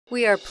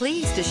We are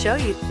pleased to show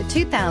you the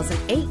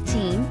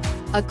 2018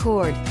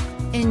 Accord.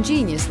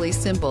 Ingeniously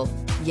simple,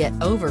 yet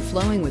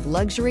overflowing with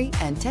luxury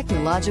and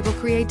technological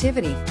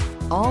creativity.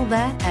 All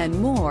that and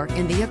more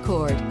in the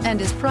Accord, and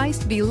is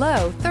priced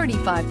below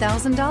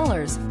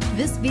 $35,000.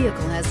 This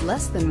vehicle has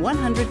less than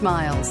 100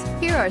 miles.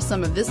 Here are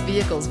some of this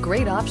vehicle's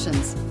great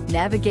options: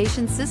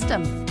 navigation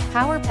system,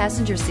 power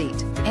passenger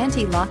seat,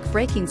 anti-lock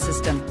braking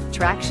system,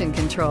 traction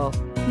control,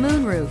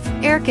 moonroof,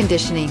 air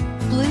conditioning,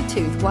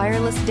 Bluetooth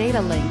wireless data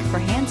link for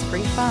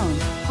hands-free phone,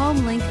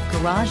 home link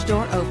garage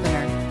door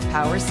opener,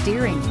 power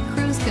steering,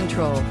 cruise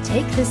control.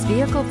 Take this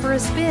vehicle for a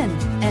spin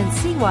and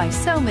see why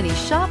so many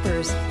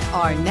shoppers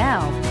are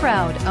now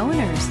proud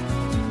owners.